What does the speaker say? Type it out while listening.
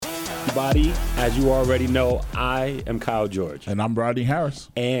everybody. As you already know, I am Kyle George. And I'm Rodney Harris.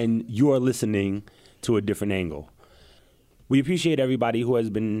 And you are listening to A Different Angle. We appreciate everybody who has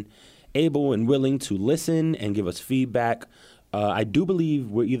been able and willing to listen and give us feedback. I do believe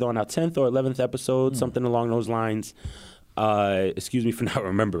we're either on our 10th or 11th episode, something along those lines. Excuse me for not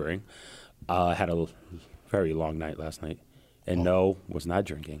remembering. I had a very long night last night. And no, was not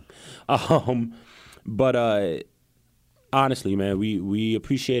drinking. But honestly, man, we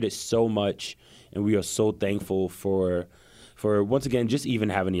appreciate it so much, and we are so thankful for once again just even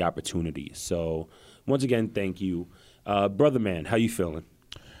having the opportunity. So once again, thank you, brother man. How you feeling?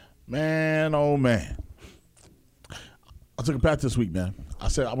 Man, oh man, I took a bath this week, man. I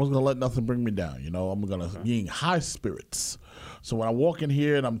said I wasn't gonna let nothing bring me down. You know, I'm gonna be in high spirits. So when I walk in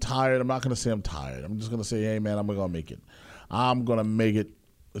here and I'm tired, I'm not gonna say I'm tired. I'm just gonna say, hey man, I'm gonna make it. I'm gonna make it.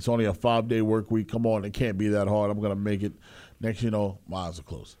 It's only a 5-day work week. Come on, it can't be that hard. I'm going to make it. Next, you know, my eyes are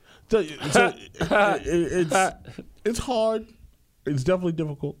closed. It's hard. It's definitely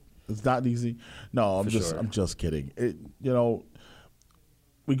difficult. It's not easy. No, I'm just kidding. You know,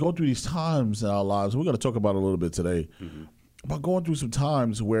 we go through these times in our lives. We're going to talk about it a little bit today. Mm-hmm. About going through some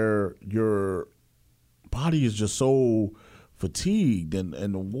times where your body is just so fatigued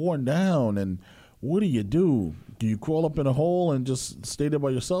and worn down. And what do? Do you crawl up in a hole and just stay there by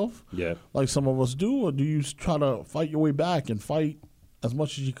yourself? Yeah. Like some of us do? Or do you try to fight your way back and fight as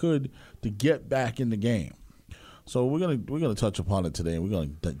much as you could to get back in the game? So we're gonna touch upon it today, and we're gonna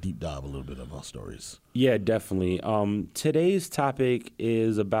deep dive a little bit of our stories. Yeah, definitely. Today's topic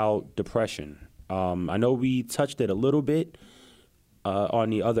is about depression. I know we touched it a little bit on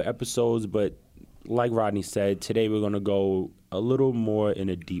the other episodes, but like Rodney said, today we're gonna go a little more in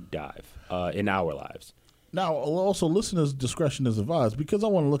a deep dive in our lives. Now, also, listeners' discretion is advised, because I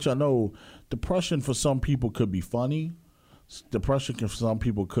want to let y'all know depression for some people could be funny. Depression for some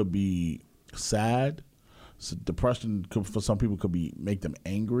people could be sad. Depression for some people could make them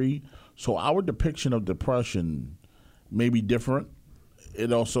angry. So our depiction of depression may be different.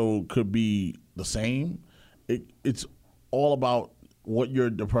 It also could be the same. It's all about what you're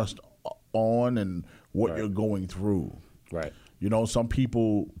depressed on and what you're going through. Right. You know, some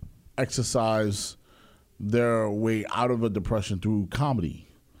people exercise their way out of a depression through comedy,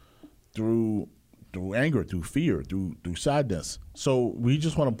 through anger, through fear, through sadness. So we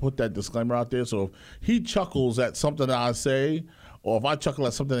just want to put that disclaimer out there. So if he chuckles at something that I say, or if I chuckle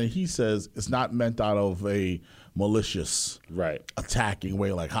at something that he says, it's not meant out of a malicious, attacking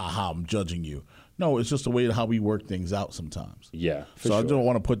way, like, ha, I'm judging you. No, it's just a way how we work things out sometimes. Yeah, so I don't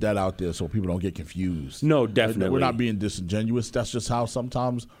want to put that out there so people don't get confused. No, definitely. We're not being disingenuous. That's just how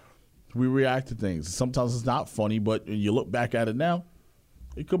sometimes we react to things. Sometimes it's not funny, but when you look back at it now,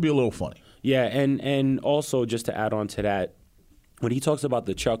 it could be a little funny. Yeah, and also just to add on to that, when he talks about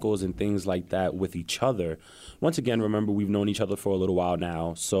the chuckles and things like that with each other, once again, remember, we've known each other for a little while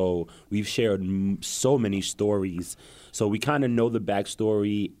now, so we've shared so many stories. So we kind of know the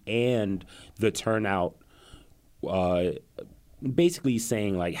backstory and the turnout, basically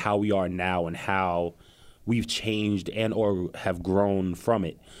saying like how we are now and how we've changed and or have grown from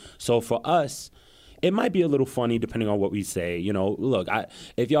it. So for us, it might be a little funny depending on what we say. You know, look,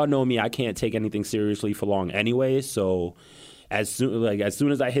 if y'all know me, I can't take anything seriously for long anyway. So as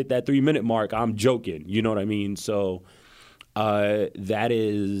soon as I hit that 3-minute mark, I'm joking. You know what I mean? So that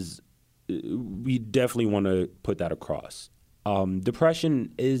is, we definitely want to put that across.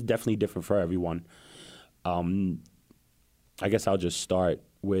 Depression is definitely different for everyone. I guess I'll just start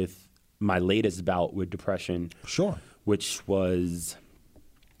with my latest bout with depression. Sure. Which was,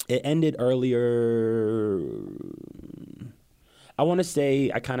 it ended earlier, I want to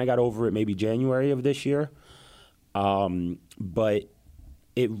say I kind of got over it maybe January of this year. But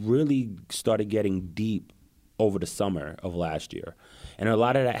it really started getting deep over the summer of last year. And a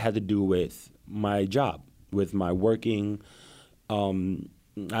lot of that had to do with my job, with my working.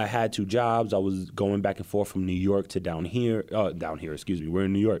 I had 2 jobs. I was going back and forth from New York to down here, we're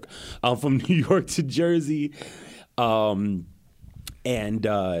in New York. From New York to Jersey. And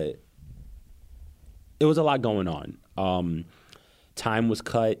it was a lot going on. Time was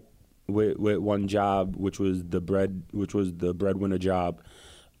cut with one job, which was the breadwinner job.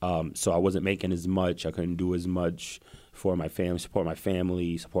 So I wasn't making as much. I couldn't do as much for my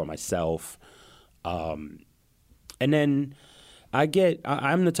family, support myself. And then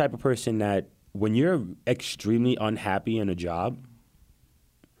I'm the type of person that when you're extremely unhappy in a job,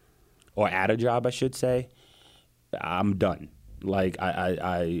 or at a job, I should say, I'm done. Like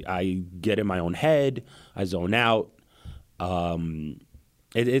I get in my own head, I zone out.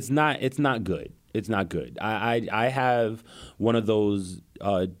 It's not good. It's not good. I have one of those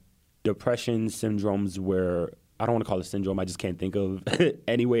depression syndromes where I don't want to call it syndrome. I just can't think of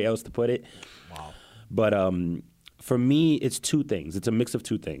any way else to put it. Wow. But for me, it's two things. It's a mix of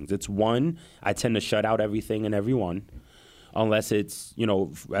two things. It's one, I tend to shut out everything and everyone, unless it's,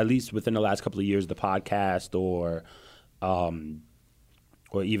 at least within the last couple of years, the podcast or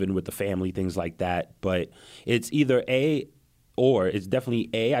even with the family, things like that. But it's either it's definitely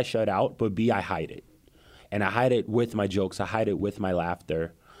A, I shut out, but B, I hide it. And I hide it with my jokes. I hide it with my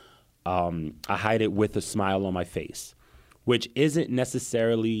laughter. I hide it with a smile on my face, which isn't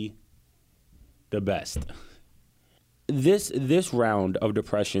necessarily the best. This round of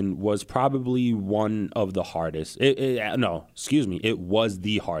depression was probably one of the hardest. It was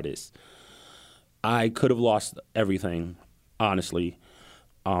the hardest. I could have lost everything, honestly.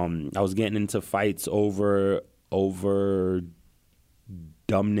 I was getting into fights over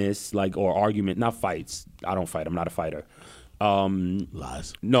dumbness, or argument, not fights. I don't fight. I'm not a fighter.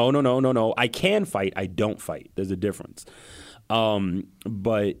 Lies. No. I can fight. I don't fight. There's a difference.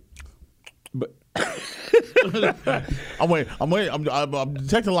 But I'm waiting. I'm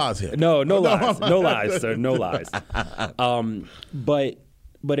detecting lies here. No lies. No lies, sir. No lies.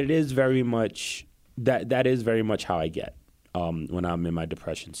 But it is very much that is very much how I get when I'm in my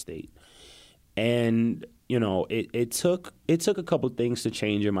depression state. And it took a couple things to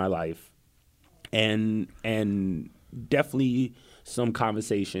change in my life, and definitely some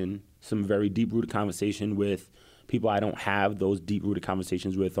very deep-rooted conversation with people I don't have those deep-rooted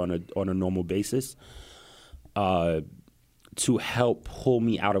conversations with on a normal basis, to help pull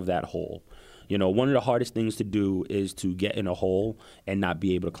me out of that hole. One of the hardest things to do is to get in a hole and not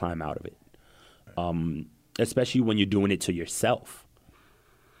be able to climb out of it, especially when you're doing it to yourself.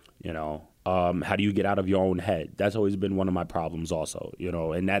 How do you get out of your own head? That's always been one of my problems also,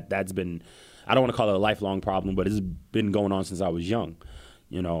 and that's been, I don't want to call it a lifelong problem, but it's been going on since I was young.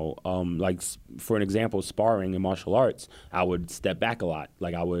 Like for an example, sparring in martial arts, I would step back a lot.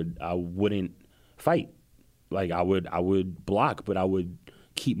 Like I wouldn't fight. Like I would block, but I would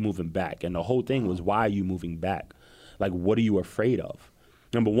keep moving back. And the whole thing was, why are you moving back? Like, what are you afraid of?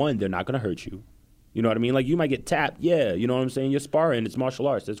 Number one, they're not going to hurt you. You know what I mean? Like, you might get tapped. Yeah, you know what I'm saying? You're sparring. It's martial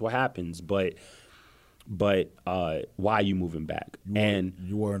arts. That's what happens. But why are you moving back? You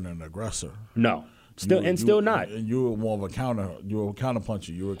weren't an aggressor. No. Still not. And you were more of a counter. You were a counter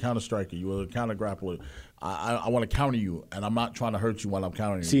puncher. You were a counter striker. You were a counter grappler. I want to counter you, and I'm not trying to hurt you while I'm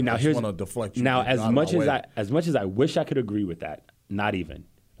countering you. See, now I just want to deflect you. Now, as much as I wish I could agree with that, not even.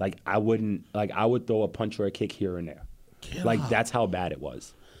 Like I would throw a punch or a kick here and there. Like that's how bad it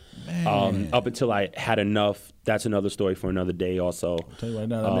was. Up until I had enough. That's another story for another day. Also, I'll tell you right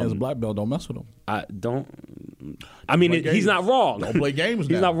now, that man's a black belt. Don't mess with him. He's not wrong. Don't play games.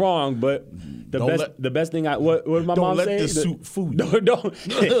 He's not wrong, but the best thing what did my mom say? Don't let the suit fool you.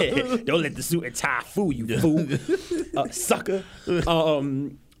 Don't let the suit and tie fool you, fool, sucker.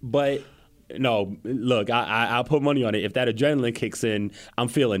 But no, look, I'll put money on it. If that adrenaline kicks in, I'm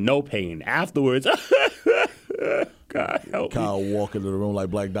feeling no pain afterwards. God help Kyle me. Walk into the room like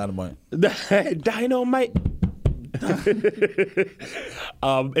Black Dynamite. Dynamite.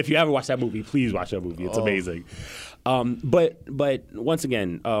 If you ever watch that movie, please watch that movie. It's amazing. But once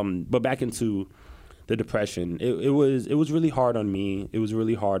again, but back into the depression. It was really hard on me. It was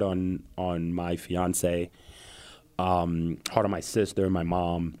really hard on my fiance. Hard on my sister, my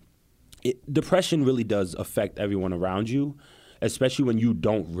mom. Depression really does affect everyone around you, especially when you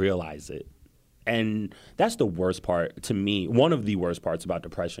don't realize it. And that's the worst part to me. One of the worst parts about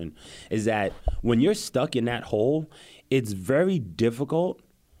depression is that when you're stuck in that hole, it's very difficult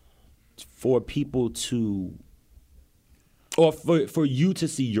for people to, or for you to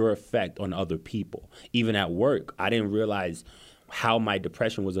see your effect on other people. Even at work, I didn't realize how my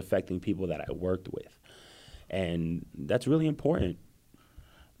depression was affecting people that I worked with. And that's really important.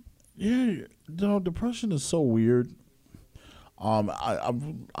 Yeah, depression is so weird.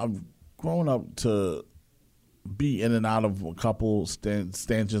 I've grown up to be in and out of a couple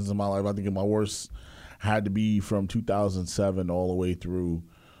stanchions in my life. I think my worst had to be from 2007 all the way through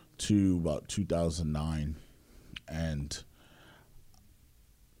to about 2009. And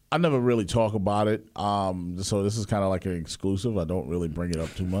I never really talk about it. So this is kind of like an exclusive. I don't really bring it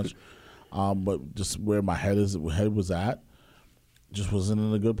up too much. But just where my head was at, just wasn't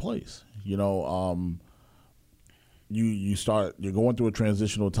in a good place. You're going through a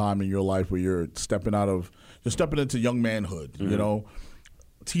transitional time in your life where you're stepping into young manhood. Mm-hmm.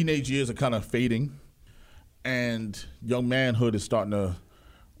 Teenage years are kind of fading, and young manhood is starting to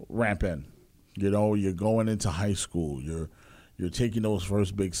ramp in. You're going into high school. You're taking those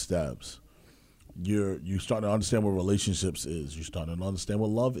first big steps. you starting to understand what relationships is. You starting to understand what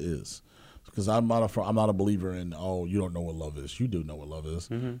love is. Because I'm not a believer in, oh, you don't know what love is. You do know what love is.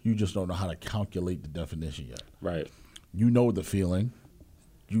 Mm-hmm. You just don't know how to calculate the definition yet. Right. You know the feeling.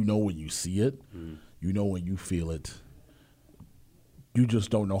 You know when you see it. Mm. You know when you feel it. You just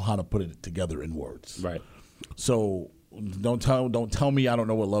don't know how to put it together in words. Right. So don't tell me I don't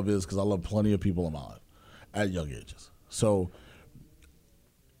know what love is, because I love plenty of people in my life at young ages. So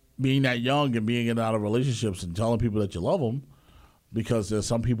being that young and being in and out of relationships and telling people that you love them, because there's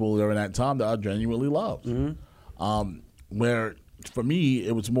some people during that time that I genuinely loved. Mm-hmm. Where for me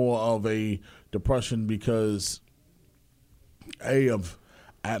it was more of a depression because of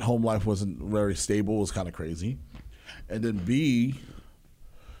at-home life wasn't very stable, it was kind of crazy, and then B,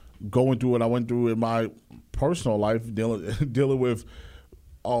 going through what I went through in my personal life, dealing with,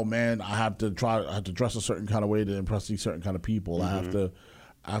 oh man, I have to dress a certain kind of way to impress these certain kind of people. Mm-hmm.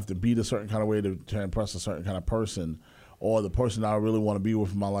 I have to be a certain kind of way to impress a certain kind of person. Or the person I really want to be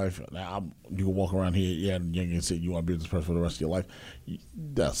with in my life. Now, you can walk around here, and you can say you want to be with this person for the rest of your life.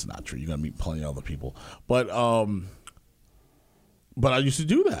 That's not true. You're going to meet plenty of other people. But I used to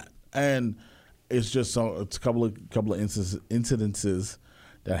do that. And it's just it's a couple of incidences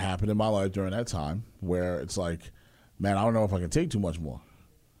that happened in my life during that time where it's like, man, I don't know if I can take too much more.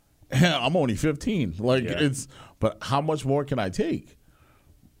 I'm only 15. But how much more can I take?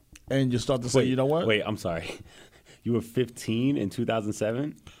 And you start to say, you know what? Wait, I'm sorry. You were 15 in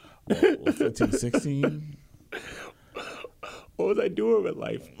 2007? Well, 15, 16. What was I doing with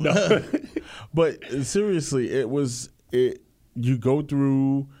life? No. But seriously, you go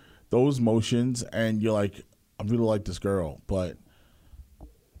through those motions and you're like, I really like this girl, but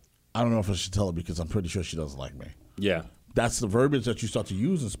I don't know if I should tell her because I'm pretty sure she doesn't like me. Yeah. That's the verbiage that you start to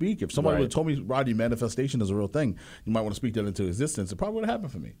use and speak. If somebody would have told me, Rodney, manifestation is a real thing, you might want to speak that into existence. It probably would have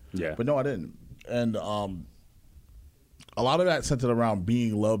happened for me. Yeah. But no, I didn't. And a lot of that centered around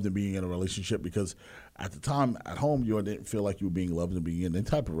being loved and being in a relationship, because at the time at home you didn't feel like you were being loved and being in any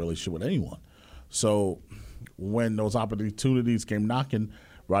type of relationship with anyone. So when those opportunities came knocking,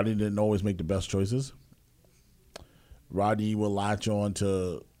 Rodney didn't always make the best choices. Rodney would latch on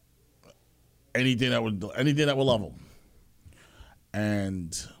to anything that would love him,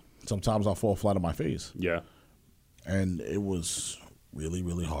 and sometimes I'll fall flat on my face. Yeah, and it was really,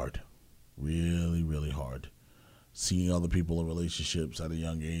 really hard, really, really hard. Seeing other people in relationships at a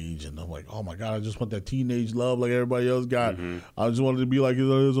young age, and I'm like, oh my God, I just want that teenage love like everybody else got. Mm-hmm. I just wanted to be like it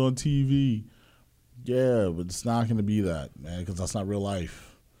is on TV. Yeah, but it's not going to be that, man, because that's not real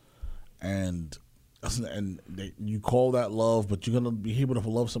life. And you call that love, but you're going to be able to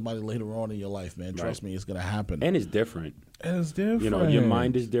love somebody later on in your life, man. Trust me, it's going to happen. And it's different. You know, your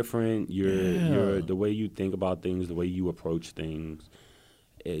mind is different. Your the way you think about things, the way you approach things,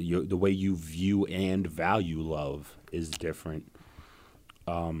 the way you view and value love is different.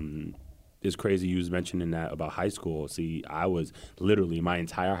 It's crazy you was mentioning that about high school. See, I was literally my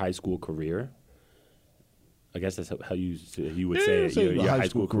entire high school career. I guess that's how you would say it. Your high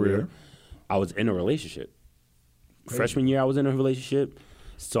school career. I was in a relationship. Crazy. Freshman year, I was in a relationship.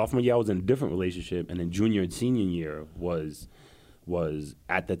 Sophomore year, I was in a different relationship, and then junior and senior year was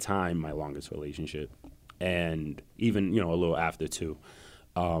at the time my longest relationship, and even a little after too.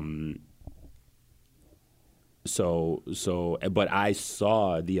 But I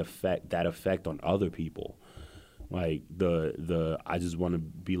saw that effect on other people. Like I just want to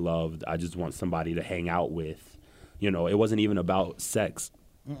be loved. I just want somebody to hang out with. It wasn't even about sex.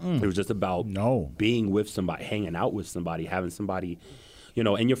 Mm-mm. It was just about being with somebody, hanging out with somebody, having somebody,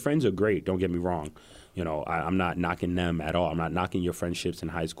 and your friends are great. Don't get me wrong. I'm not knocking them at all. I'm not knocking your friendships in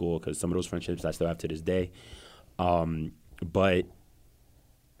high school, because some of those friendships I still have to this day. But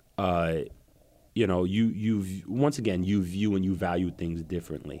you once again, you view and you value things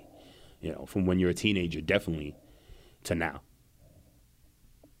differently, from when you're a teenager, definitely, to now.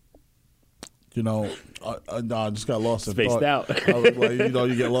 I just got lost in Spaced thought. Spaced out.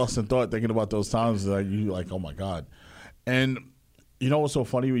 You get lost in thought thinking about those times that you like, oh my God. And what's so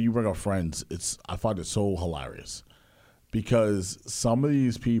funny when you bring up friends? I find it so hilarious, because some of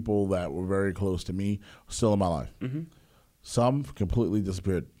these people that were very close to me are still in my life. Mm-hmm. Some completely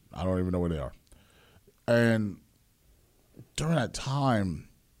disappeared. I don't even know where they are. And during that time,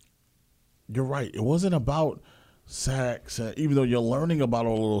 you're right. It wasn't about sex, even though you're learning about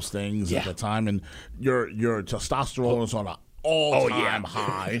all of those things at the time, and your testosterone is on an all-time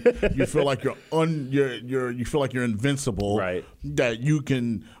high. You feel like you feel like you're invincible. Right. That you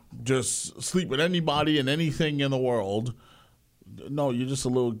can just sleep with anybody and anything in the world. No, you're just a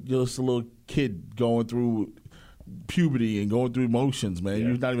little kid going through puberty and going through emotions, man. Yeah.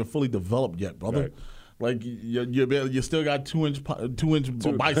 You're not even fully developed yet, brother. Right. Like you still got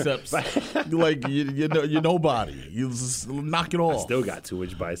 2-inch biceps. Like you're nobody. You just knock it off. I still got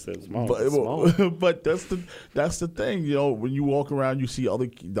 2-inch biceps. Small. But that's the thing. You know, when you walk around, you see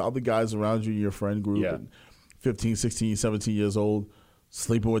the other guys around you in your friend group, Yeah. 15, 16, 17 years old,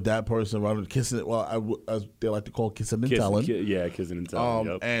 sleeping with that person, around kissing it. Well, as they like to call kissing and telling. Kissing and telling.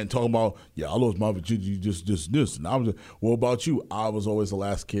 Yep. And talking about, I lost my virginity just this. And I was, what about you? I was always the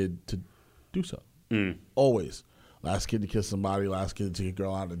last kid to do so. Always. Last kid to kiss somebody, last kid to take a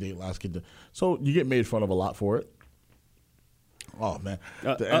girl out on a date, last kid to. So you get made fun of a lot for it. Oh, man.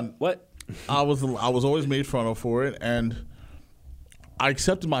 What? I was always made fun of for it, and I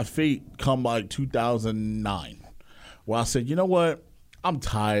accepted my fate come like 2009, where I said, you know what? I'm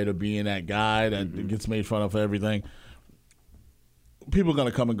tired of being that guy that gets made fun of for everything. People are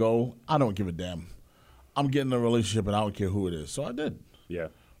going to come and go. I don't give a damn. I'm getting a relationship, and I don't care who it is. So I did. Yeah.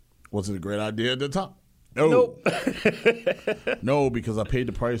 Was it a great idea at the time? No. Nope. No, because I paid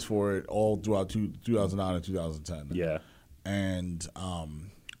the price for it all throughout 2009 and 2010. Yeah. And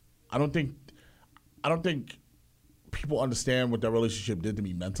I don't think people understand what that relationship did to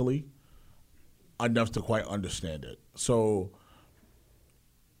me mentally enough to quite understand it. So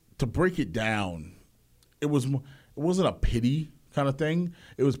to break it down, it wasn't a pity kind of thing.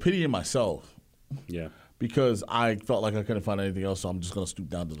 It was pity in myself. Yeah. Because I felt like I couldn't find anything else, so I'm just going to stoop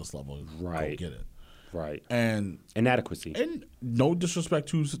down to this level and go get it. Right. And inadequacy. And no disrespect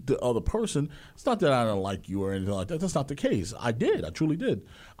to the other person. It's not that I don't like you or anything like that. That's not the case. I did. I truly did.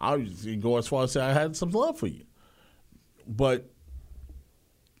 I was go as far as say I had some love for you. But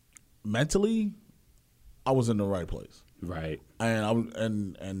mentally, I was in the right place. Right.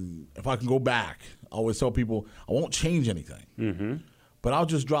 And if I can go back, I always tell people I won't change anything. Mm-hmm. But I'll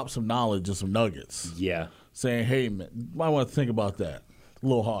just drop some knowledge and some nuggets. Yeah. Saying, hey, man, you might want to think about that a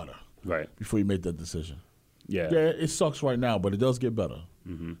little harder. Right. Before you make that decision. Yeah. Yeah, it sucks right now, but it does get better.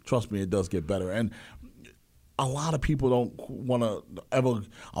 Mm-hmm. Trust me, it does get better. And a lot of people don't want to ever,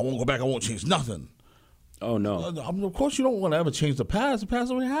 I won't go back, I won't change nothing. Oh, no. Of course you don't want to ever change the past. The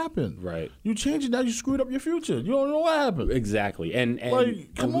past already happened. Right. You change it now, you screwed up your future. You don't know what happened. Exactly. And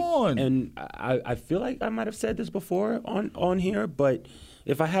like, come on. And I feel like I might have said this before on here, but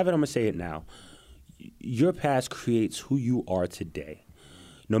if I haven't, I'm going to say it now. Your past creates who you are today.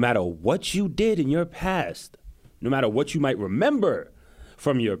 No matter what you did in your past, no matter what you might remember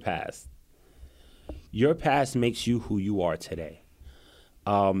from your past makes you who you are today.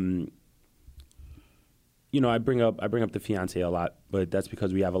 I bring up the fiance a lot, but that's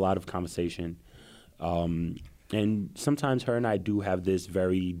because we have a lot of conversation. And sometimes her and I do have this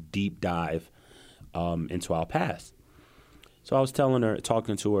very deep dive into our past. So I was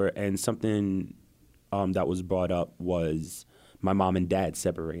talking to her, and something that was brought up was my mom and dad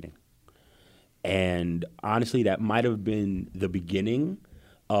separating. And honestly, that might have been the beginning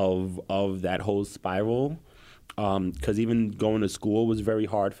of that whole spiral, because even going to school was very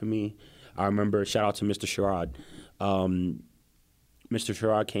hard for me. I remember, shout out to Mr. Sherrod. Mr.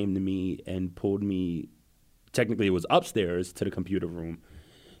 Sherrod came to me and pulled me, technically it was upstairs, to the computer room,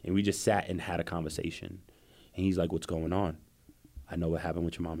 and we just sat and had a conversation. And he's like, what's going on? I know what happened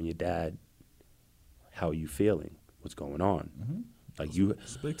with your mom and your dad. How are you feeling? What's going on? Mm-hmm. Like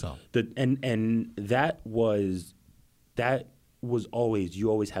it's big time. And that was always, you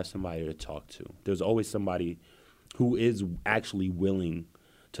always have somebody to talk to. There's always somebody who is actually willing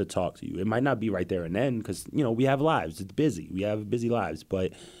to talk to you. It might not be right there and then because, we have lives. It's busy. We have busy lives.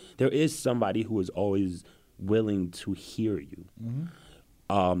 But there is somebody who is always willing to hear you.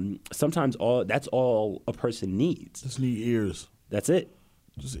 Mm-hmm. Sometimes that's all a person needs. Just need ears. That's it.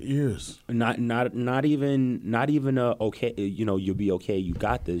 Just ears. Not even a okay. You'll be okay. You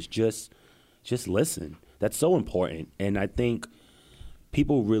got this. Just listen. That's so important. And I think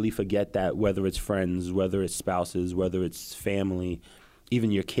people really forget that, whether it's friends, whether it's spouses, whether it's family,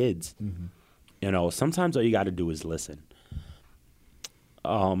 even your kids. Mm-hmm. Sometimes all you got to do is listen.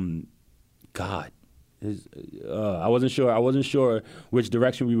 God. I wasn't sure which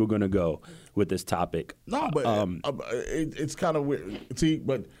direction we were going to go with this topic. No, but it's kind of weird. See,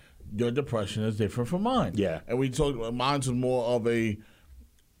 but your depression is different from mine. Yeah, and mine's was more of a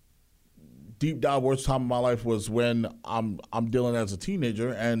deep dive. Worst time of my life was when I'm dealing as a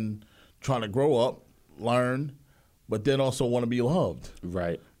teenager and trying to grow up, learn, but then also want to be loved.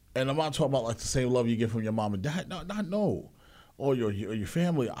 Right. And I'm not talking about like the same love you get from your mom and dad. No. Or your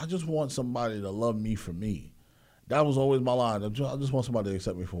family. I just want somebody to love me for me. That was always my line. I just want somebody to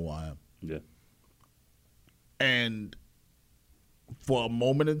accept me for who I am. Yeah. And for a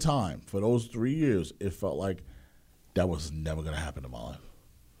moment in time, for those 3 years, it felt like that was never going to happen in my life.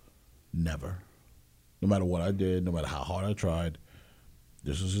 Never. No matter what I did, no matter how hard I tried,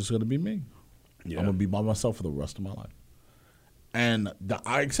 this was just going to be me. Yeah. I'm going to be by myself for the rest of my life. And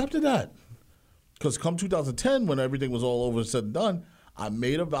I accepted that. Because come 2010, when everything was all over and said and done, I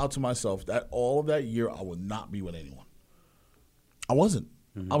made a vow to myself that all of that year I would not be with anyone. I wasn't.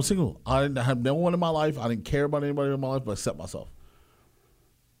 I was single. I didn't have no one in my life. I didn't care about anybody in my life but except myself.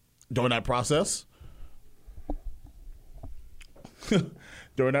 During that process,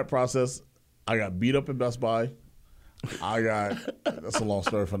 I got beat up in Best Buy. That's a long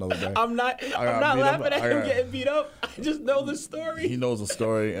story for another day. I'm not laughing at him getting beat up. I just know the story. He knows the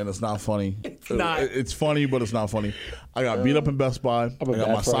story, and it's not funny. Not. It's funny, but it's not funny. I got beat up in Best Buy. I got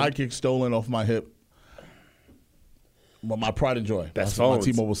my sidekick stolen off my hip. But my pride and joy. Best phone. My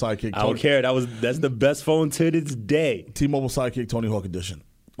T-Mobile sidekick. I don't care. That's the best phone to this day. T-Mobile sidekick Tony Hawk edition.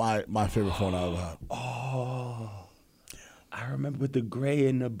 My favorite phone I ever had. Oh. I remember with the gray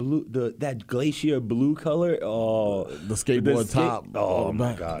and the blue, that glacier blue color. Oh, the skateboard top. Oh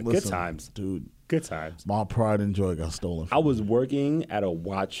my God, Listen, good times, dude. Good times. My pride and joy got stolen. I was working at a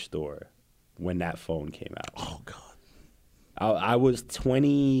watch store when that phone came out. Oh God. I was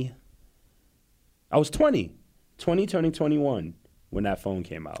 20. I was 20, turning 21 when that phone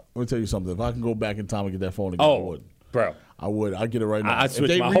came out. Let me tell you something. If I can go back in time and get that phone again, I would. Bro. I would. I'd get it right now. I'd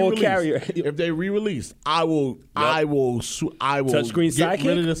switch my whole carrier. If they re-release, I will. Yep. I will Touchscreen get sidekick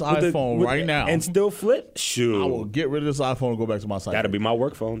rid of this iPhone right now and still flip. Shoot, I will get rid of this iPhone and go back to my sidekick. That'll be my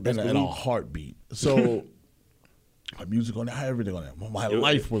work phone. In a heartbeat. So, my music on there, everything on there. My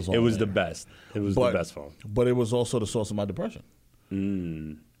life was on. It was there. the best. It was the best phone. But it was also the source of my depression.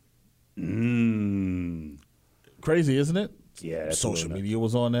 Crazy, isn't it? Yeah. Social media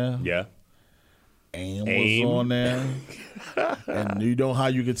was on there. Yeah. AIM was on there. And you know how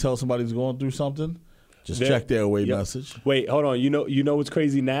you can tell somebody's going through something? Just check their away message. Wait, hold on. You know what's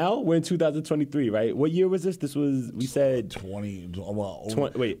crazy now? We're in 2023, right? What year was this? This was, we said 20. Well,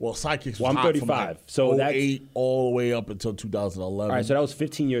 Sidekicks was I'm hot 35. From like so that's 08 all the way up until 2011. All right, so that was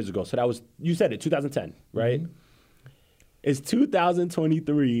 15 years ago. So that was, you said it, 2010, right? Mm-hmm. It's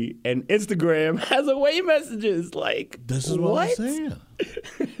 2023 and Instagram has away messages. Like, this is what I'm saying.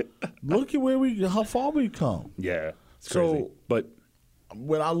 Look at how far we've come. Yeah. So, but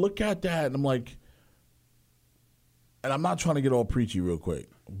when I look at that, and I'm like, and I'm not trying to get all preachy real quick,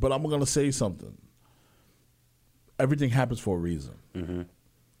 but I'm going to say something. Everything happens for a reason. Mm-hmm.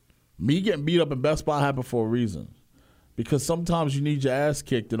 Me getting beat up in Best Buy happened for a reason. Because sometimes you need your ass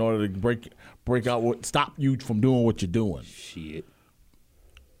kicked in order to break out stop you from doing what you're doing. Shit.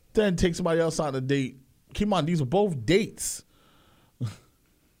 Then take somebody else on a date. Keep in mind, these are both dates.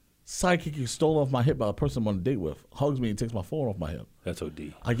 Sidekick is stolen off my hip by a person I'm on a date with. Hugs me and takes my phone off my hip. That's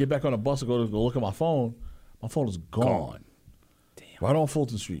OD. I get back on the bus and go look at my phone. My phone is gone. Damn. Right on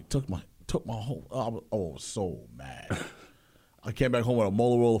Fulton Street. Took my whole. I was so mad. I came back home with a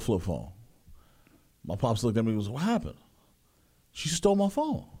Motorola flip phone. My pops looked at me and was, what happened? She stole my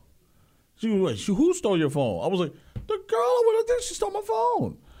phone. Who stole your phone? I was like, the girl I went there, she stole my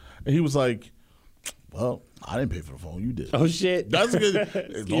phone. And he was like, well, I didn't pay for the phone. You did. Oh, shit. That's good.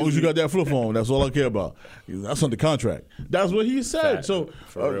 As long as you got that flip phone, that's all I care about. That's under contract. That's what he said. Fact. So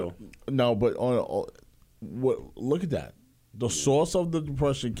For real. No, but look at that. The source of the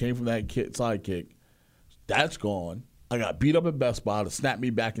depression came from that sidekick. That's gone. I got beat up at Best Buy to snap me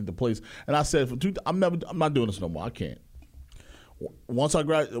back into place. And I said, I'm not doing this no more. I can't. Once I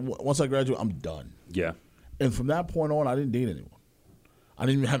graduate, I'm done. Yeah. And from that point on, I didn't date anyone. I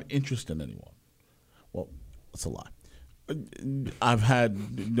didn't even have interest in anyone. Well, that's a lie. I've had,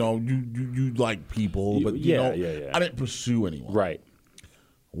 you like people, but yeah. I didn't pursue anyone. Right.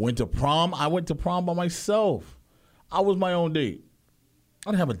 Went to prom. I went to prom by myself. I was my own date.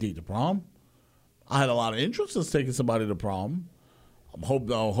 I didn't have a date to prom. I had a lot of interest in taking somebody to prom. I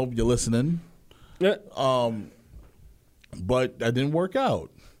hope you're listening. Yeah. But that didn't work out.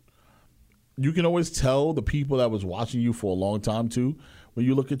 You can always tell the people that was watching you for a long time too when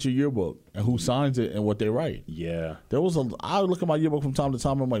you look at your yearbook and who signs it and what they write. Yeah. I look at my yearbook from time to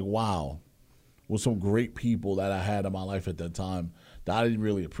time and I'm like, wow, with some great people that I had in my life at that time that I didn't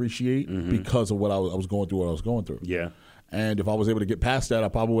really appreciate because of what I was going through, what I was going through. Yeah. And if I was able to get past that, I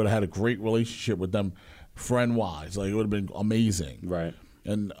probably would have had a great relationship with them friend-wise. Like, it would have been amazing. Right.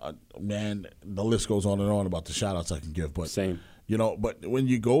 And, man, the list goes on and on about the shout-outs I can give. But, same. But when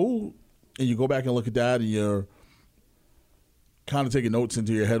you go back and look at that and you're kind of taking notes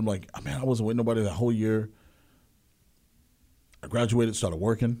into your head, I'm like, oh, man, I wasn't with nobody that whole year. I graduated, started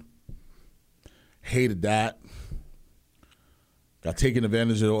working. Hated that. Got taken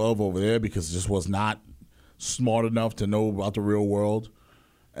advantage of over there because it just was not smart enough to know about the real world,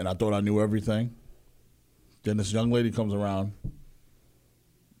 and I thought I knew everything. Then this young lady comes around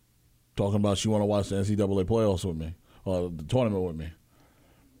talking about she want to watch the NCAA playoffs with me, or the tournament with me.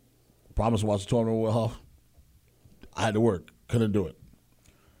 Promised to watch the tournament with her. I had to work. Couldn't do it.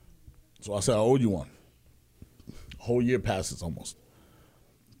 So I said, I owe you one. A whole year passes almost.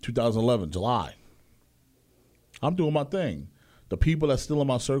 2011, July. I'm doing my thing. The people that's still in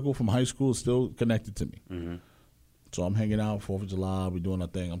my circle from high school are still connected to me. Mm-hmm. So I'm hanging out, 4th of July, we're doing our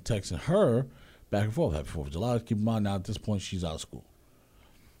thing. I'm texting her back and forth, happy 4th of July. Keep in mind now, at this point, she's out of school.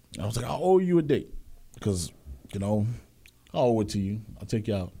 And I was like, I owe you a date because, I owe it to you. I'll take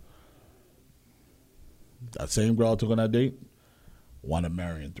you out. That same girl I took on that date, wound up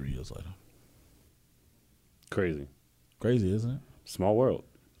marrying 3 years later. Crazy. Crazy, isn't it? Small world.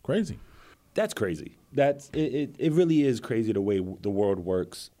 Crazy. That's crazy. It really is crazy the way the world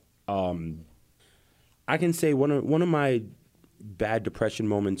works. I can say one of my bad depression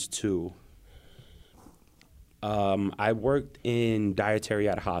moments too. I worked in dietary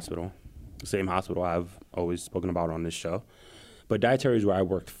at a hospital, the same hospital I've always spoken about on this show. But dietary is where I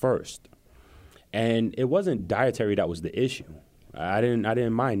worked first. And it wasn't dietary that was the issue. I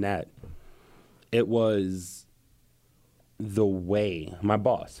didn't mind that. It was the way, my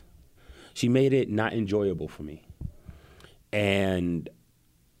boss, she made it not enjoyable for me. And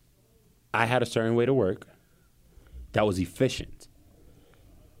I had a certain way to work that was efficient.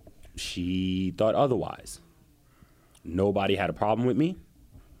 She thought otherwise. Nobody had a problem with me.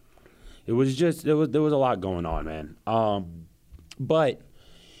 It was just, there was a lot going on, man. But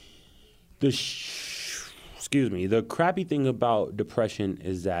the crappy thing about depression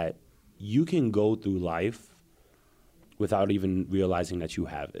is that you can go through life without even realizing that you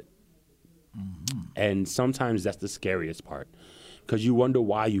have it. Mm-hmm. And sometimes that's the scariest part because you wonder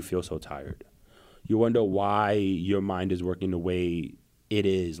why you feel so tired. You wonder why your mind is working the way it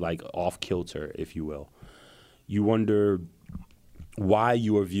is, like off kilter, if you will. You wonder why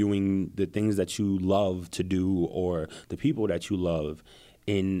you are viewing the things that you love to do or the people that you love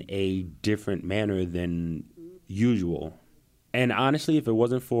in a different manner than usual. And honestly, if it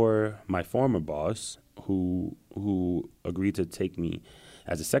wasn't for my former boss who agreed to take me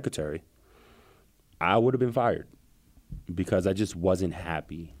as a secretary, I would have been fired because I just wasn't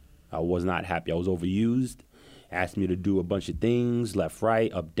happy. I was not happy. I was overused, asked me to do a bunch of things, left,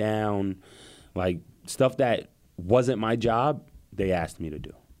 right, up, down, like stuff that wasn't my job, they asked me to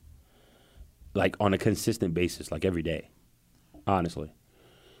do. Like on a consistent basis, like every day, honestly.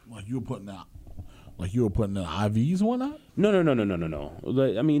 Like you were putting out, in IVs and whatnot? No.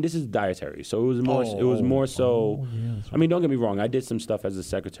 I mean, this is dietary, so it was more so. Yeah, I mean, don't get me wrong. I did some stuff as a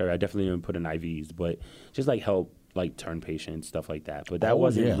secretary. I definitely didn't put in IVs, but just like help, like turn patients, stuff like that. But that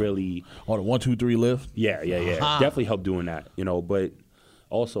wasn't really. Oh, the 1, 2, 3 lift. Yeah. Definitely helped doing that, but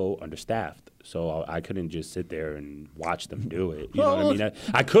also understaffed. So I couldn't just sit there and watch them do it. You know what I mean?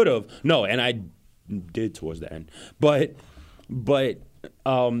 I could have. No, and I did towards the end. But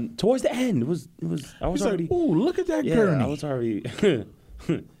towards the end, it was I was already. Like, ooh, look at that gurney. I was already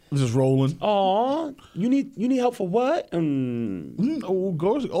just rolling. Aw, you need help for what?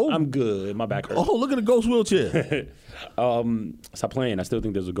 Ghost. Oh, I'm good. My back hurts. Oh, look at the ghost wheelchair. Stop playing. I still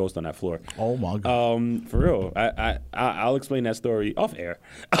think there's a ghost on that floor. Oh my god. For real. I'll explain that story off air.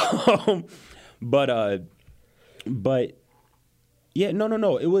 But yeah,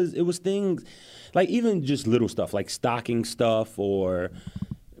 no. It was things like even just little stuff like stocking stuff or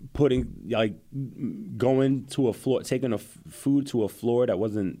going to a floor, taking food to a floor that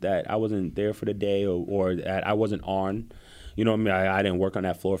I wasn't there for the day or that I wasn't on. You know what I mean? I didn't work on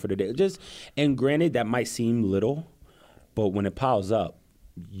that floor for the day. And granted, that might seem little, but when it piles up,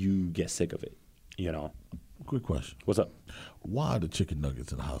 you get sick of it. Quick question. What's up? Why are the chicken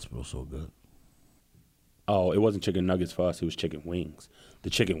nuggets in the hospital so good? Oh, it wasn't chicken nuggets for us. It was chicken wings. The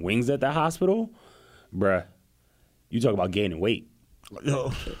chicken wings at the hospital, bruh. You talk about gaining weight.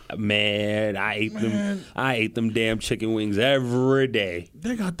 Yo. Man, I ate them damn chicken wings every day.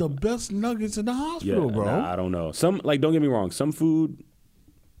 They got the best nuggets in the hospital, bro. Nah, I don't know. Some don't get me wrong. Some food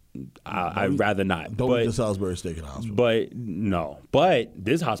I'd rather not. Don't eat the Salisbury steak in the hospital. But no. But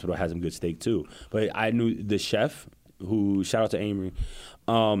this hospital has some good steak too. But I knew the chef who, shout out to Amory,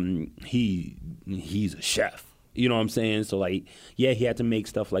 he's a chef. You know what I'm saying? So like, yeah, he had to make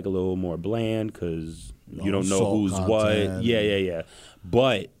stuff like a little more bland because you don't know who's content. What. Yeah.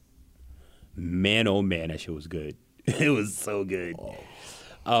 But man, oh man, that shit was good. It was so good.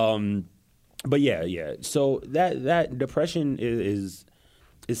 Oh. But yeah. So that depression is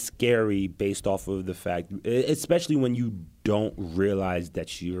scary based off of the fact, especially when you don't realize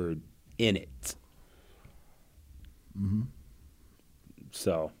that you're in it.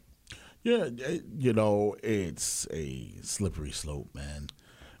 So, Yeah, it's a slippery slope, man.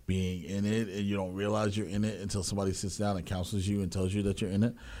 Being in it and you don't realize you're in it until somebody sits down and counsels you and tells you that you're in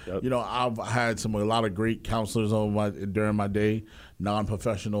it. Yep. I've had a lot of great counselors during my day,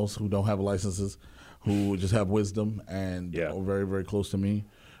 non-professionals who don't have licenses, who just have wisdom and are very, very close to me.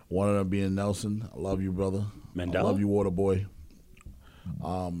 One of them being Nelson. I love you, brother. Mandela? I love you, Water Boy.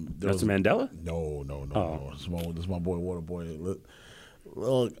 Nelson Mandela? No. This is my boy, Water Boy.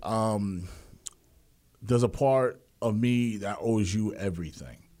 Look, there's a part of me that owes you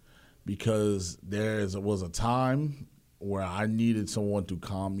everything. Because there was a time where I needed someone to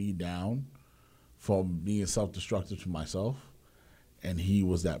calm me down from being self-destructive to myself, and he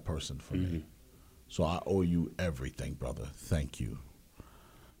was that person for me. So I owe you everything, brother. Thank you.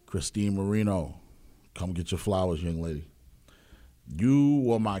 Christine Marino, come get your flowers, young lady. You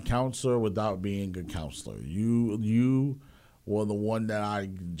were my counselor without being a counselor. You were the one that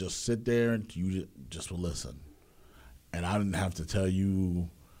I just sit there and you just would listen. And I didn't have to tell you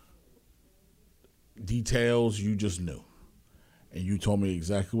details, you just knew. And you told me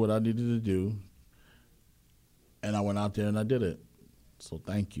exactly what I needed to do. And I went out there and I did it. So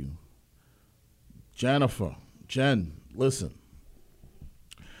thank you. Jen, listen.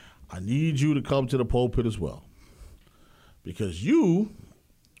 I need you to come to the pulpit as well. Because you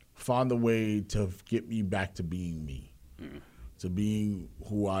found a way to get me back to being me. To being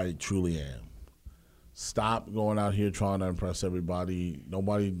who I truly am. Stop going out here trying to impress everybody.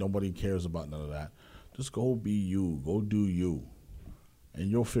 Nobody cares about none of that. Just go be you. Go do you. And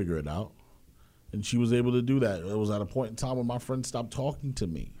you'll figure it out. And she was able to do that. It was at a point in time when my friend stopped talking to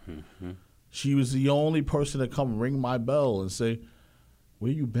me. She was the only person to come ring my bell and say,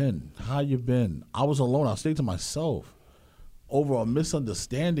 where you been? How you been? I was alone. I stayed to myself over a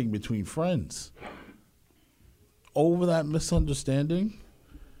misunderstanding between friends. Over that misunderstanding,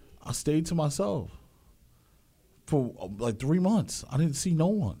 I stayed to myself for like 3 months. I didn't see no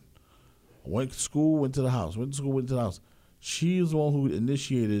one. I went to school, went to the house. Went to school, went to the house. She is the one who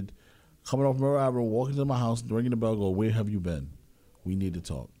initiated coming off Murray Avenue, walking to my house, ringing the bell, go, where have you been? We need to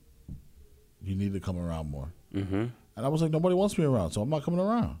talk. You need to come around more. And I was like, nobody wants me around, so I'm not coming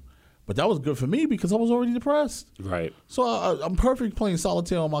around. But that was good for me because I was already depressed. Right. So I'm perfect playing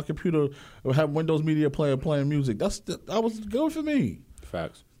solitaire on my computer or have Windows Media Player playing music. That was good for me.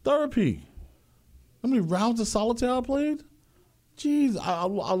 Facts. Therapy. How many rounds of solitaire I played? Jeez, I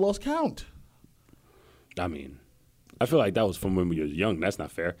lost count. I mean, I feel like that was from when we were young. That's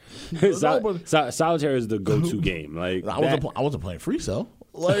not fair. No, Solitaire is the go-to game. Like I wasn't playing Free Cell.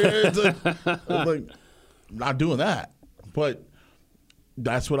 Like, not doing that. But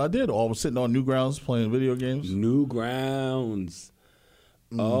that's what I did. I was sitting on Newgrounds playing video games. Newgrounds.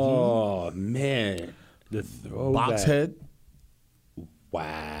 Oh, man. The throwback. Boxhead.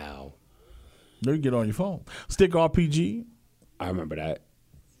 Wow. There you get on your phone. Stick RPG. I remember that.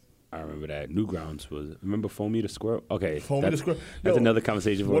 Newgrounds was. Remember Foamy the Squirrel? Okay. Foamy the Squirrel. That's another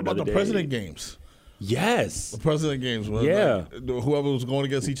conversation for what another about the day. President games? Yes. The President games. Yeah. Like, whoever was going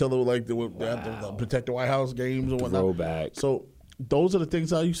against each other, like they had to protect the White House games or whatnot. Throwback. So those are the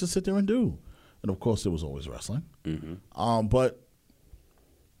things I used to sit there and do. And of course, there was always wrestling. But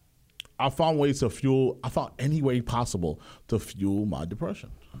I found ways to fuel. I found any way possible to fuel my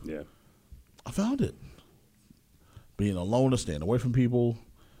depression. Yeah. I found it. Being alone, staying away from people.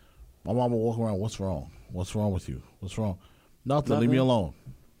 My mom would walk around, what's wrong? What's wrong with you? What's wrong? Nothing. Leave me alone.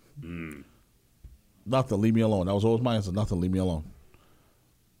 Nothing. Leave me alone. That was always my answer. Nothing. Leave me alone.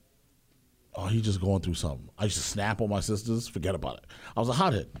 Oh, he's just going through something. I used to snap on my sisters. Forget about it. I was a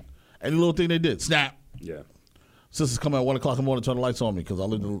hothead. Any little thing they did, snap. Yeah. Sisters come at 1 o'clock in the morning, turn the lights on me because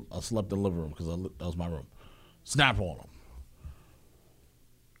I slept in the living room because that was my room. Snap on them.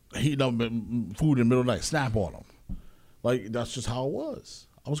 Heating up food in the middle of the night. Snap on them. Like, that's just how it was.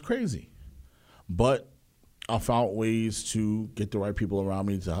 I was crazy. But I found ways to get the right people around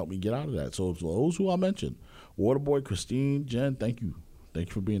me to help me get out of that. So those who I mentioned, Waterboy, Christine, Jen, thank you. Thank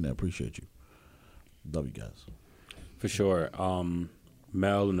you for being there. Appreciate you. Love you guys. For sure.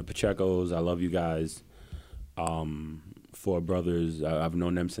 Mel and the Pachecos, I love you guys. Four brothers, I've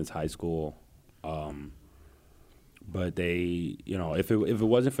known them since high school. But they, if it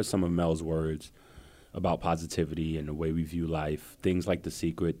wasn't for some of Mel's words about positivity and the way we view life, things like The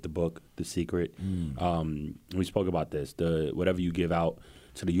Secret, the book, The Secret, we spoke about this. Whatever you give out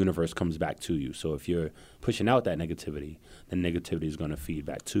to the universe comes back to you. So if you're pushing out that negativity, then negativity is going to feed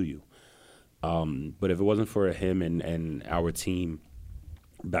back to you. But if it wasn't for him and our team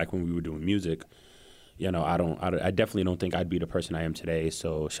back when we were doing music, I definitely don't think I'd be the person I am today.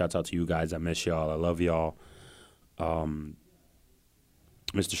 So shouts out to you guys. I miss y'all. I love y'all.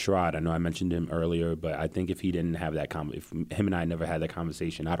 Mr. Sherrod, I know I mentioned him earlier, but I think if he didn't have that if him and I never had that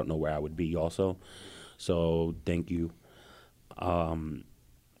conversation, I don't know where I would be also. So thank you.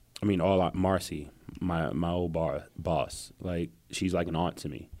 Marcy, my old boss, like she's like an aunt to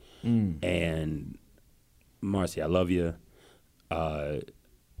me. And Marcy, I love you. I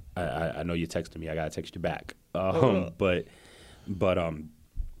know you're texting me. I gotta text you back. But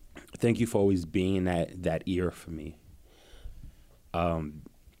thank you for always being that ear for me.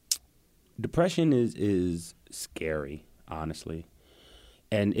 Depression is scary, honestly,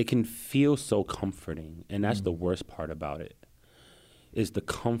 and it can feel so comforting, and that's the worst part about it. Is the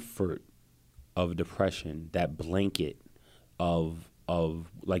comfort of depression, that blanket of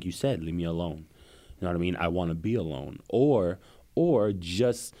like you said, leave me alone. You know what I mean? I want to be alone, or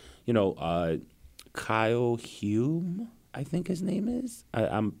just Kyle Hume, I think his name is.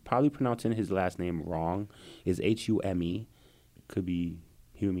 I'm probably pronouncing his last name wrong. Is Hume? Could be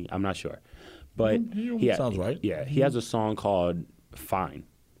Hume. I'm not sure, but sounds right. Yeah, he has a song called "Fine,"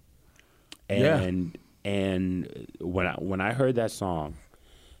 and when I heard that song,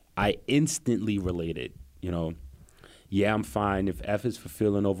 I instantly related. Yeah, I'm fine. If F is for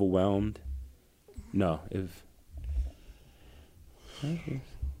feeling overwhelmed, no.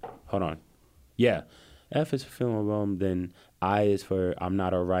 Hold on. Yeah, F is for feeling overwhelmed. Then I is for I'm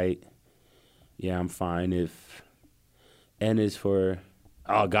not all right. Yeah, I'm fine. If N is for,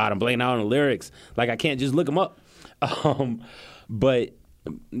 oh God, I'm blanking out on the lyrics. Like I can't just look them up. But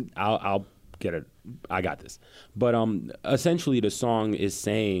I'll get it. I got this. But essentially the song is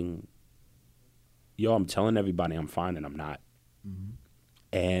saying, yo, I'm telling everybody I'm fine and I'm not.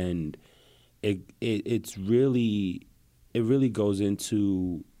 And it really goes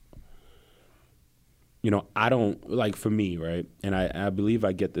into, I don't, like for me, right? And I believe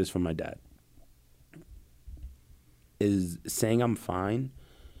I get this from my dad. Is saying I'm fine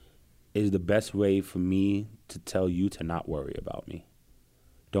is the best way for me to tell you to not worry about me.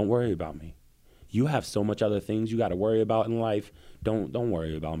 Don't worry about me. You have so much other things you got to worry about in life. Don't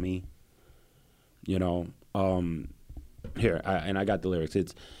worry about me. Here, I got the lyrics.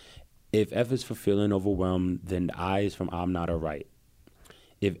 It's, if F is for feeling overwhelmed, then I is from I'm not all right.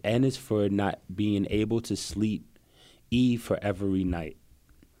 If N is for not being able to sleep, E for every night.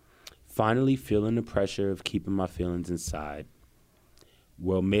 Finally feeling the pressure of keeping my feelings inside.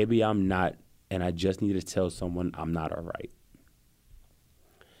 Well, maybe I'm not, and I just need to tell someone I'm not all right.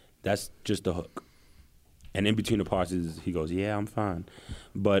 That's just the hook. And in between the parts he goes, yeah, I'm fine.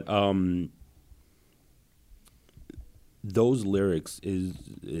 But those lyrics is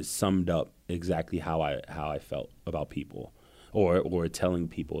summed up exactly how I felt about people or telling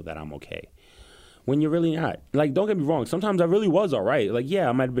people that I'm okay. When you're really not. Like, don't get me wrong. Sometimes I really was all right. Like, yeah,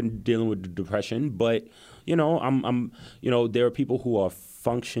 I might have been dealing with depression, but I'm there are people who are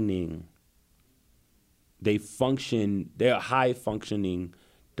functioning. They're high functioning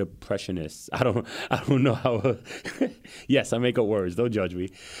depressionists. I don't know how. Yes, I make up words. Don't judge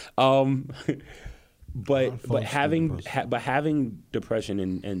me. But having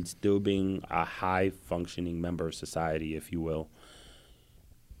depression and still being a high functioning member of society, if you will.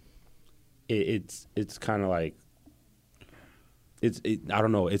 It's kind of like I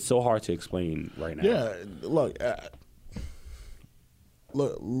don't know. It's so hard to explain right now. Yeah, look at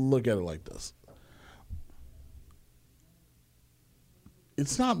it like this.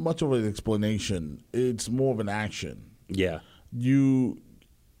 It's not much of an explanation. It's more of an action. Yeah. You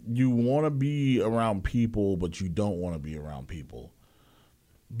want to be around people, but you don't want to be around people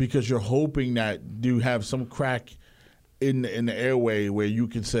because you're hoping that you have some crack in the airway where you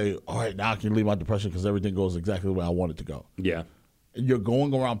can say, all right, now I can leave my depression because everything goes exactly the way I want it to go. Yeah. And you're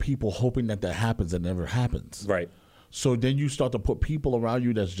going around people hoping that happens and never happens. Right. So then you start to put people around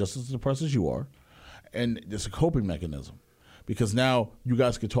you that's just as depressed as you are, and it's a coping mechanism. Because now you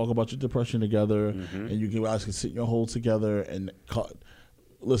guys can talk about your depression together, and you guys can sit in your holes together and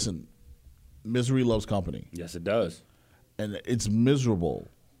listen, misery loves company. Yes, it does. And it's miserable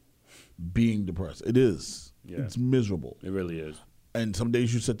being depressed. It is. Yeah. It's miserable. It really is. And some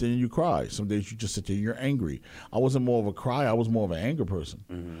days you sit there and you cry. Some days you just sit there and you're angry. I wasn't more of a cry. I was more of an anger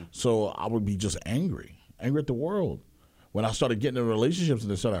person. So I would be just angry at the world. When I started getting in relationships and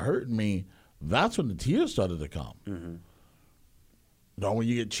they started hurting me, that's when the tears started to come. No, when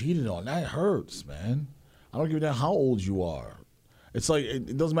you get cheated on, that hurts, man. I don't give a damn how old you are. It's like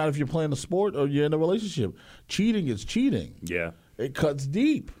it doesn't matter if you're playing a sport or you're in a relationship. Cheating is cheating. Yeah. It cuts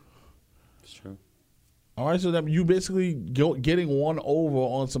deep. It's true. All right, so that you basically getting one over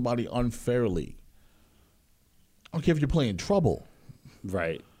on somebody unfairly. I don't care if you're playing trouble.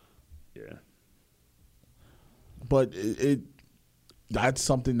 Right. Yeah. but that's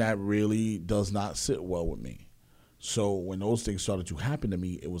something that really does not sit well with me. So when those things started to happen to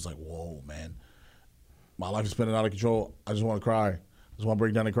me, it was like, whoa, man, my life is spinning out of control. I just want to cry. I just want to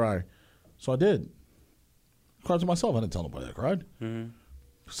break down and cry. So I did. Cried to myself. I didn't tell nobody I cried. Mm-hmm.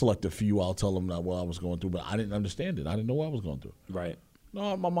 Select a few, I'll tell them that what I was going through, but I didn't understand it. I didn't know what I was going through. Right.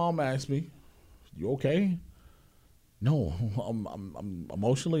 No, my mom asked me, "You okay?" No, I'm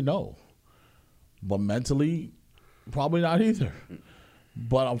emotionally no, but mentally, probably not either.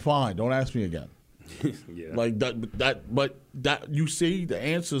 But I'm fine. Don't ask me again. Yeah. Like that you see the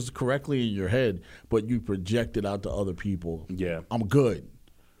answers correctly in your head, but you project it out to other people. Yeah. I'm good.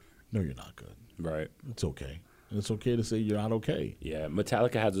 No, you're not good. Right. It's okay. And it's okay to say you're not okay. Yeah.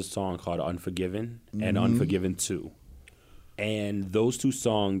 Metallica has a song called Unforgiven and Unforgiven 2. And those two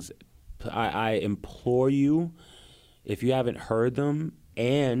songs, I implore you, if you haven't heard them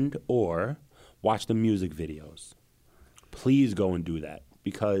and or watch the music videos, please go and do that.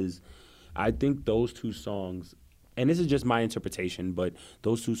 Because I think those two songs, and this is just my interpretation, but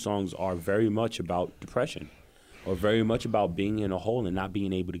those two songs are very much about depression or very much about being in a hole and not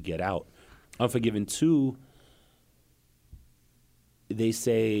being able to get out. Unforgiven 2, they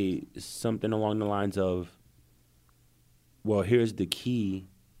say something along the lines of, well, here's the key.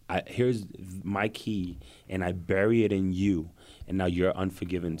 Here's my key, and I bury it in you, and now you're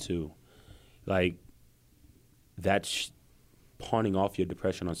unforgiven too. Like, that's pawning off your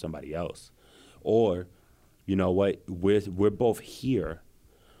depression on somebody else. Or, you know what, we're both here,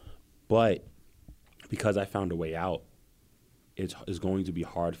 but because I found a way out, it's going to be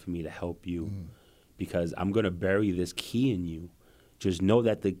hard for me to help you because I'm going to bury this key in you. Just know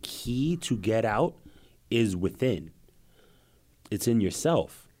that the key to get out is within. It's in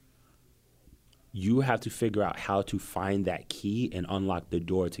yourself. You have to figure out how to find that key and unlock the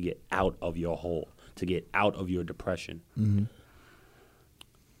door to get out of your hole, to get out of your depression. Mm-hmm.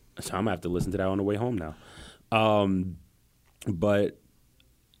 So I'm going to have to listen to that on the way home now. But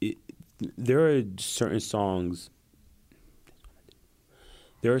there are certain songs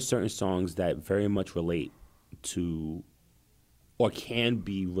that very much relate to or can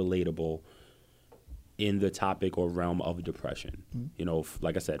be relatable in the topic or realm of depression. Mm-hmm. You know,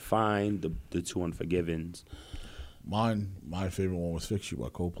 like I said, Fine, the two Unforgivens. My favorite one was Fix You by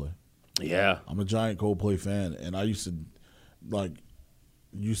Coldplay. Yeah. I'm a giant Coldplay fan, and I used to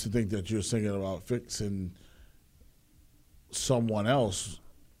think that you're singing about fixing someone else.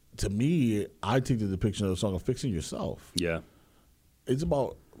 To me, I take the depiction of the song of fixing yourself. Yeah. It's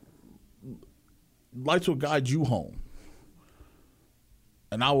about lights will guide you home,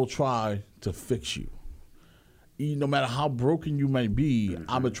 and I will try to fix you. No matter how broken you may be,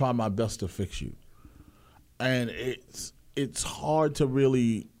 I'm going to try my best to fix you. And it's hard to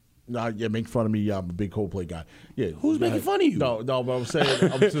really make fun of me. I'm a big Coldplay guy. Yeah, who's making fun of you? No, but I'm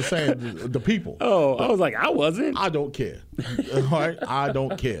just saying the people. Oh, I was like, I wasn't. I don't care. All right, I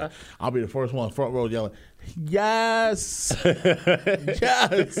don't care. I'll be the first one front row yelling, "Yes,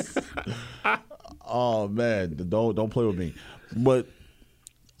 yes." Oh man, don't play with me. But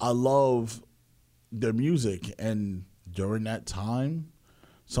I love their music, and during that time,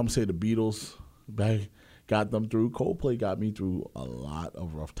 some say the Beatles got them through. Coldplay got me through a lot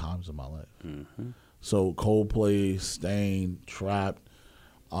of rough times in my life. Mm-hmm. So Coldplay, Stain, Trapped,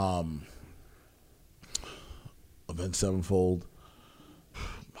 Avenged Sevenfold.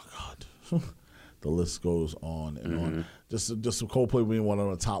 My God, the list goes on and on. Just Coldplay being one of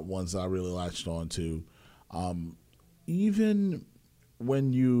the top ones that I really latched on to. Even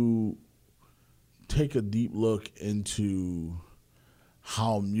when you take a deep look into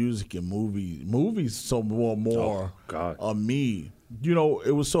how music and movies so more of me. You know,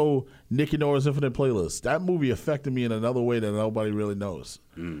 it was so Nick and Nora's Infinite Playlist. That movie affected me in another way that nobody really knows.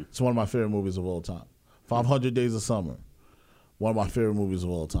 It's one of my favorite movies of all time. 500 Days of Summer, one of my favorite movies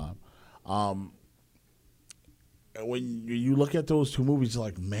of all time. And when you look at those two movies, you're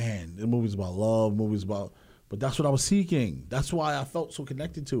like, man, the movie's about love, but that's what I was seeking. That's why I felt so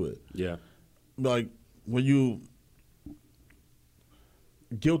connected to it. Yeah. Like when you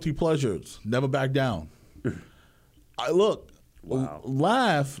guilty pleasures, Never Back Down.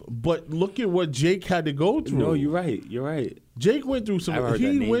 Laugh, but look at what Jake had to go through. No, you're right. Jake went through some. I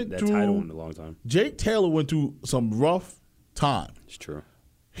haven't heard that title in a long time. Jake Taylor went through some rough time. It's true.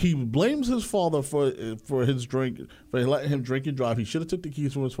 He blames his father for his drink, for letting him drink and drive. He should have took the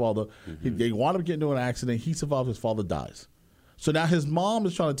keys from his father. They wound up getting into an accident. He survived. His father dies. So now his mom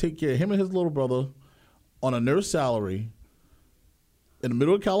is trying to take care of him and his little brother on a nurse salary in the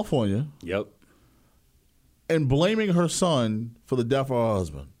middle of California. Yep. And blaming her son for the death of her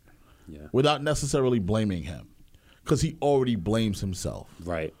husband. Yeah. Without necessarily blaming him. because he already blames himself.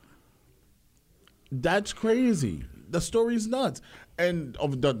 Right. That's crazy. The story's nuts. And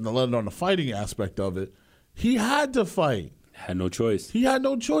on the fighting aspect of it, he had to fight. Had no choice. He had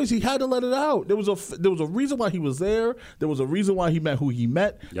no choice. He had to let it out. There was a reason why he was there. There was a reason why he met who he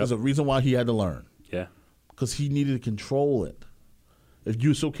met. Yep. There's a reason why he had to learn. Yeah. Because he needed to control it.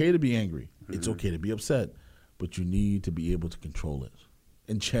 It's okay to be angry. Mm-hmm. It's okay to be upset. But you need to be able to control it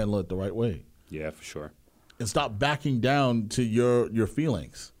and channel it the right way. Yeah, for sure. And stop backing down to your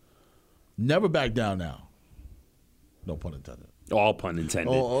feelings. Never back down now. No pun intended. All pun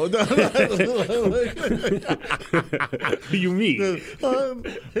intended. Oh, no. What do you mean?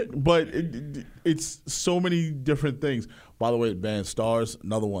 But it's so many different things. By the way, band Stars,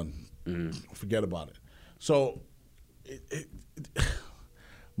 another one. Forget about it. So,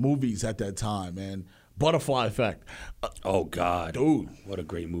 movies at that time, man. Butterfly Effect. Oh, God. Dude. What a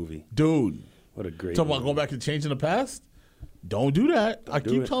great movie. Dude. What a great Talking movie. about going back and changing the past? Don't do that. I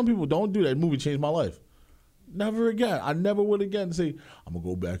keep telling people, don't do that. Movie changed my life. Never again. I never would again say, I'm going to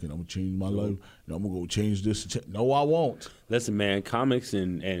go back and I'm going to change my life. And I'm going to go change this. No, I won't. Listen, man, comics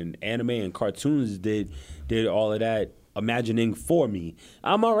and anime and cartoons did all of that imagining for me.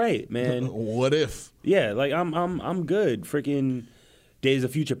 I'm all right, man. What if? Yeah, like I'm good. Freaking Days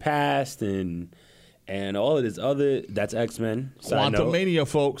of Future Past and all of this other, that's X-Men. Quantumania,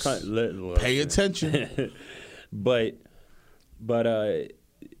 folks. Pay attention. But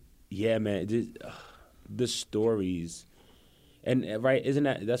yeah, man, the stories, and right,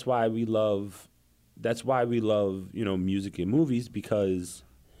 isn't that's why we love music and movies because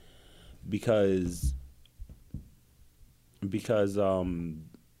it's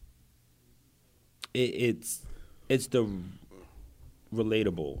the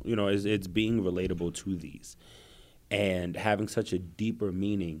relatable, it's being relatable to these and having such a deeper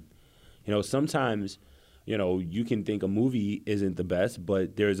meaning. Sometimes you can think a movie isn't the best,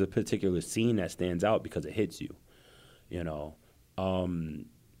 but there's a particular scene that stands out because it hits you. God,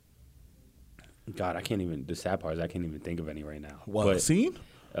 the sad part is I can't even think of any right now. What, a scene?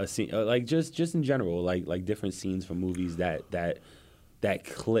 A scene, like just in general, like different scenes from movies that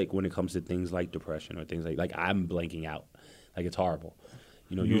click when it comes to things like depression or things like I'm blanking out. Like, it's horrible.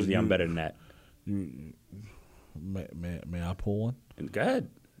 Usually I'm better than that. May I pull one? Go ahead.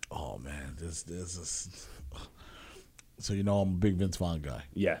 Oh, man, this is... So I'm a big Vince Vaughn guy.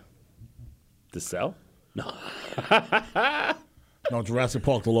 Yeah. The Cell? No. No, Jurassic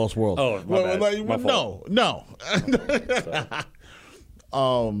Park: The Lost World. Oh, my bad. My fault. No.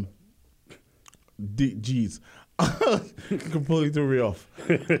 Jeez. Completely threw me off.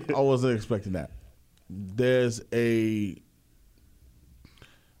 I wasn't expecting that. There's a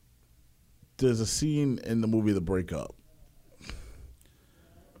scene in the movie The Breakup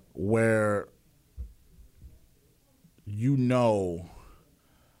where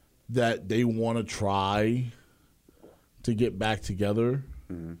that they want to try to get back together,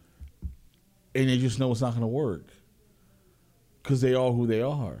 and they just know it's not going to work because they are who they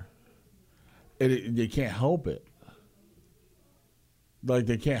are, and they can't help it. Like,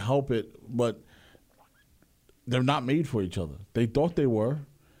 they can't help it, but they're not made for each other. They thought they were,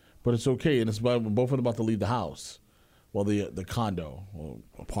 but it's okay. And it's both of them about to leave the house, well, the condo or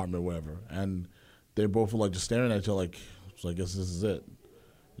apartment, whatever. And they both were like just staring at each other, like, so I guess this is it.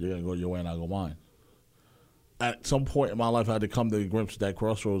 You're gonna go your way and I'll go mine. At some point in my life, I had to come to grips with that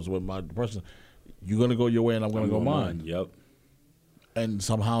crossroads with my depression. You're gonna go your way and I'm gonna go mine. Yep. And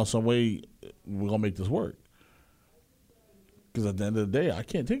somehow, some way, we're gonna make this work. Because at the end of the day, I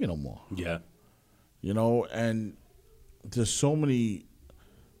can't take it no more. Yeah. And there's so many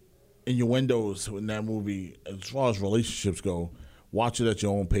innuendos in that movie as far as relationships go. Watch it at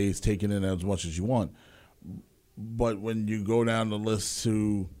your own pace, take it in as much as you want. But when you go down the list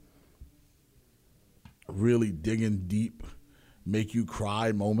to really digging deep, make you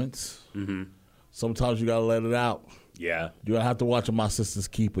cry moments, sometimes you got to let it out. Yeah. You're going to have to watch My Sister's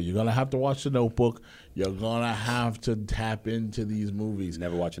Keeper. You're going to have to watch The Notebook. You're going to have to tap into these movies.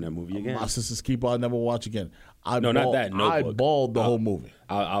 Never watching that movie again. My Sister's Keeper, I'll never watch again. Not that Notebook. I bawled the whole movie.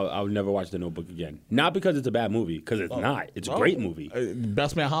 I'll never watch The Notebook again. Not because it's a bad movie, because it's not. It's a great movie.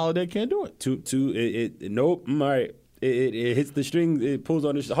 Best Man Holiday can't do it. Nope. All right. It hits the string. It pulls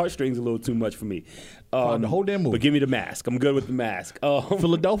on the heartstrings a little too much for me. The whole damn movie. But give me The Mask. I'm good with The Mask.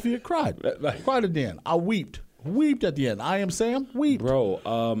 Philadelphia, cried. Cried at the end. I weeped. Weeped at the end. I Am Sam, weeped. Bro,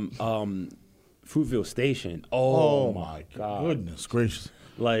 Fruitville Station. Oh my God. Goodness gracious.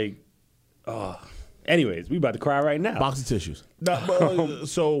 Anyways, we about to cry right now. Box of tissues.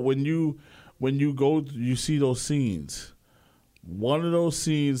 So when you go, you see those scenes. One of those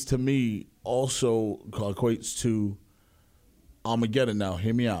scenes to me also equates to Armageddon. Now,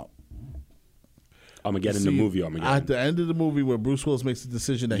 hear me out. Armageddon, the movie Armageddon. At the end of the movie where Bruce Willis makes the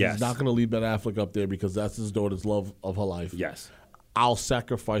decision that Yes. he's not going to leave Ben Affleck up there because that's his daughter's love of her life. Yes. I'll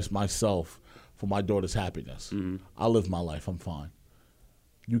sacrifice myself for my daughter's happiness. I'll live my life. I'm fine.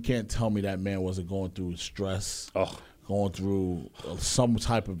 You can't tell me that man wasn't going through stress, going through some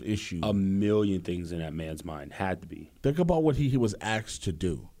type of issue. A million things in that man's mind had to be. Think about what he was asked to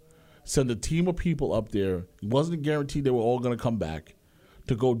do. Send a team of people up there. It wasn't guaranteed they were all going to come back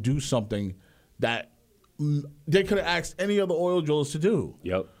to go do something that they could have asked any other oil drillers to do.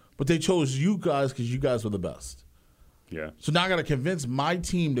 Yep. But they chose you guys because you guys were the best. Yeah. So now I got to convince my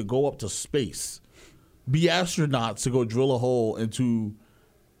team to go up to space, be astronauts to go drill a hole into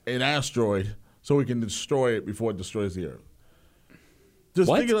an asteroid so we can destroy it before it destroys the Earth.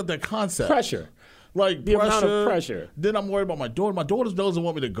 Just thinking of that concept. Pressure. Like The amount of pressure. Then I'm worried about my daughter. My daughter doesn't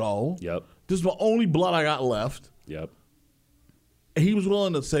want me to go. Yep. This is the only blood I got left. Yep. And he was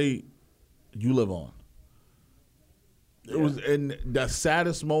willing to say, "You live on." It was, and the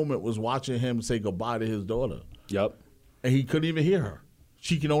saddest moment was watching him say goodbye to his daughter. Yep. And he couldn't even hear her.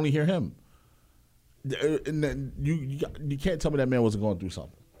 She can only hear him. And then you can't tell me that man wasn't going through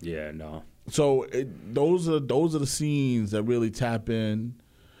something. Yeah, no. So those are the scenes that really tap in.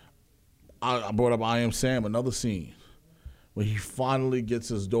 I brought up I Am Sam, another scene where he finally gets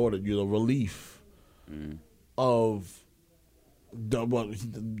his daughter. Relief of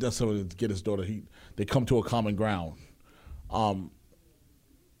that's how to get his daughter. They come to a common ground.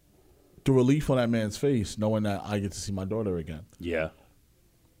 The relief on that man's face, knowing that I get to see my daughter again. Yeah.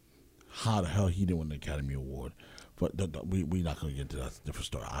 How the hell he didn't win the Academy Award? But we're not going to get into that. That's a different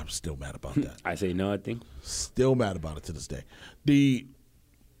story. I'm still mad about that. I say no, I think. Still mad about it to this day. The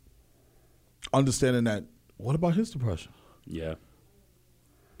understanding that, what about his depression? Yeah.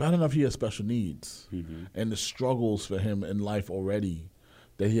 Bad enough he has special needs and the struggles for him in life already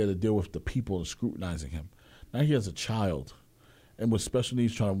that he had to deal with the people scrutinizing him. Now he has a child and with special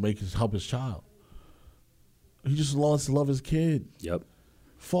needs trying to help his child. He just wants to love his kid. Yep.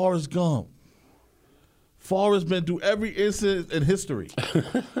 Forrest Gump. Forrest been through every incident in history.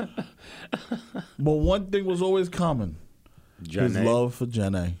 But one thing was always common. His love for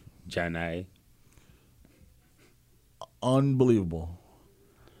Jenna. Jenna. Unbelievable.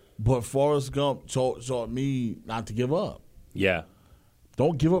 But Forrest Gump taught me not to give up. Yeah.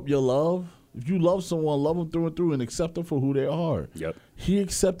 Don't give up your love. If you love someone, love them through and through and accept them for who they are. Yep. He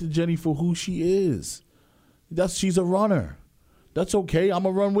accepted Jenny for who she is. She's a runner. That's okay. I'm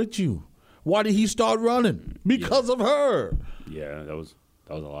going to run with you. Why did he start running? Because of her. Yeah, that was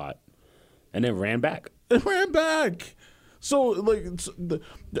a lot. And then ran back. It ran back. So, like,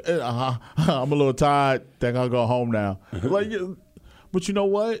 I'm a little tired. Think I'll go home now. But you know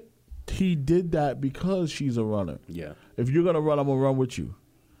what? He did that because she's a runner. Yeah. If you're going to run, I'm going to run with you.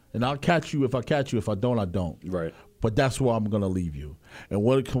 And I'll catch you if I catch you. If I don't, I don't. Right. But that's where I'm going to leave you. And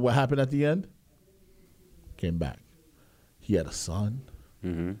what happened at the end? Came back. He had a son.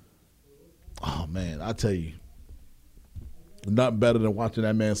 Mm-hmm. Oh, man, I tell you, nothing better than watching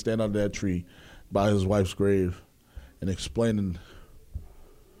that man stand under that tree by his wife's grave and explaining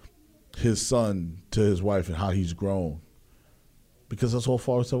his son to his wife and how he's grown. Because that's all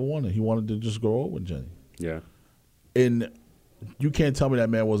Forrest ever wanted. He wanted to just grow up with Jenny. Yeah. And you can't tell me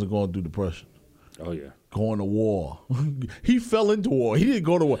that man wasn't going through depression. Oh, yeah. Going to war. He fell into war. He didn't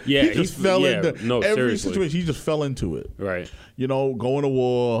go to war. Yeah, he just fell into every seriously. situation. He just fell into it. Right. Going to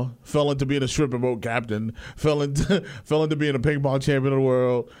war, fell into being a stripper boat captain, fell into being a ping pong champion of the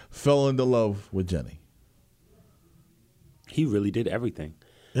world, fell into love with Jenny. He really did everything.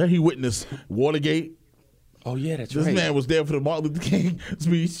 Yeah, he witnessed Watergate. Oh, yeah, that's This right. man was there for the Martin Luther King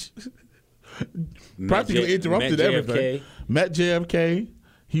speech. Practically interrupted everything. Met JFK.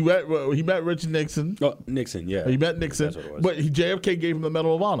 He met Richard Nixon. Oh, Nixon, yeah. He met Nixon. That's what it was. But JFK gave him the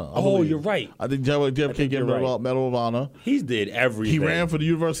Medal of Honor. You're right. I think JFK gave him the Medal of Honor. He did everything. He ran for the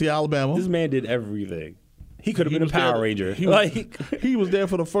University of Alabama. This man did everything. He could have been a Power Ranger. He was there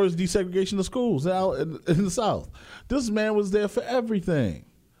for the first desegregation of schools out in the South. This man was there for everything.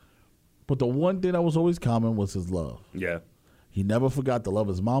 But the one thing that was always common was his love. Yeah. He never forgot to love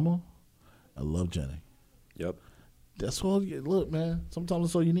his mama and love Jenny. Yep. That's all. Look, man, sometimes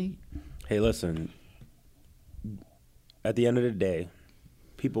that's all you need. Hey, listen. At the end of the day,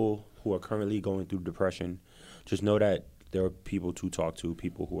 people who are currently going through depression, just know that there are people to talk to,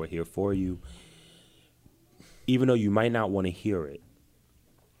 people who are here for you, even though you might not want to hear it.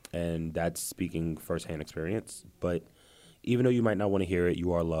 And that's speaking firsthand experience. But even though you might not want to hear it,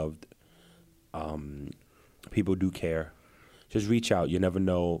 you are loved. People do care. just reach out. You never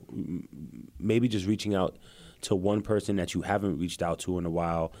know. Maybe just reaching out to one person that you haven't reached out to in a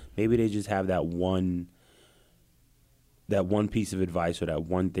while. Maybe they just have that one piece of advice or that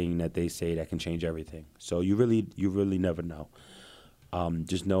one thing that they say that can change everything. So you really never know.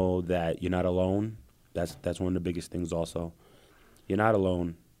 Just know that you're not alone. That's one of the biggest things also. You're not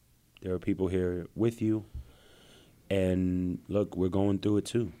alone. There are people here with you. And look, we're going through it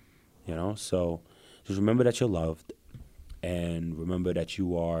too, So just remember that you're loved and remember that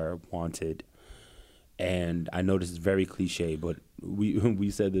you are wanted. And I know this is very cliche, but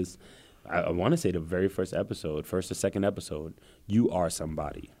we said this, I want to say the very first or second episode, you are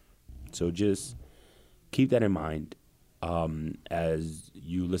somebody. So just keep that in mind as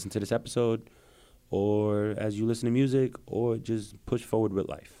you listen to this episode or as you listen to music or just push forward with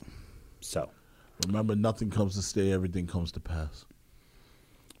life. So remember, nothing comes to stay, everything comes to pass.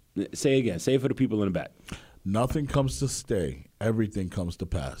 Say again. Say it for the people in the back. Nothing comes to stay, everything comes to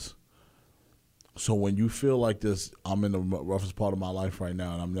pass. So when you feel like this, I'm in the roughest part of my life right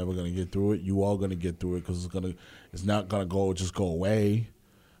now and I'm never going to get through it, you are going to get through it because it's not going to just go away,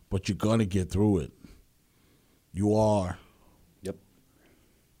 but you're going to get through it. You are. Yep.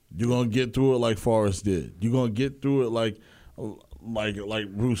 You're going to get through it like Forrest did. You're going to get through it like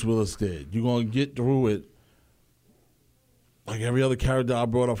Bruce Willis did. You're going to get through it like every other character I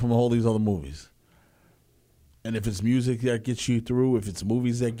brought up from all these other movies. And if it's music that gets you through, if it's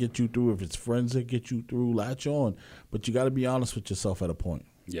movies that get you through, if it's friends that get you through, latch on. But you got to be honest with yourself at a point.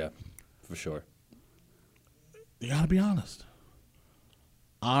 Yeah, for sure. You got to be honest.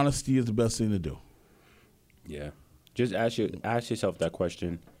 Honesty is the best thing to do. Yeah. Just ask yourself that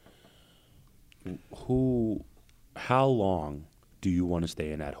question. How long do you want to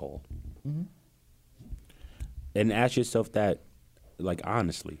stay in that hole? Mm-hmm. And ask yourself that,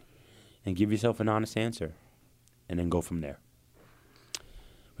 honestly, and give yourself an honest answer, and then go from there.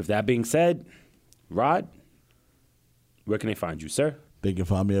 With that being said, Rod, where can they find you, sir? They can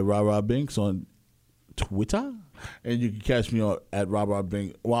find me at Rod Binks on Twitter, and you can catch me at Rod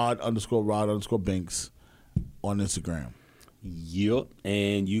Binks, Rod_Binks on Instagram. Yep,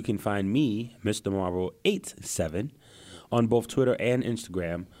 and you can find me, Mr. Marvel 87, on both Twitter and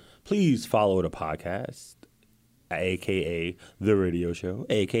Instagram. Please follow the podcast, a.k.a. The Radio Show,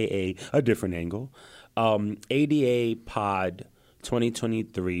 a.k.a. A Different Angle. ADA Pod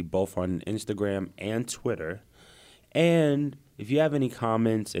 2023, both on Instagram and Twitter. And if you have any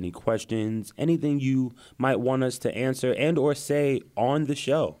comments, any questions, anything you might want us to answer and or say on the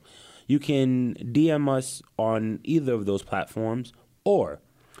show, you can DM us on either of those platforms, or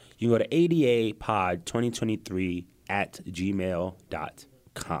you can go to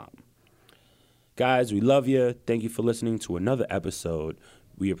adapod2023@gmail.com. Guys, we love you. Thank you for listening to another episode.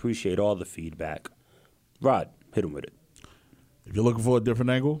 We appreciate all the feedback. Rod, hit him with it. If you're looking for a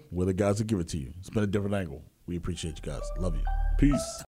different angle, we're the guys that give it to you. It's been a different angle. We appreciate you guys. Love you. Peace.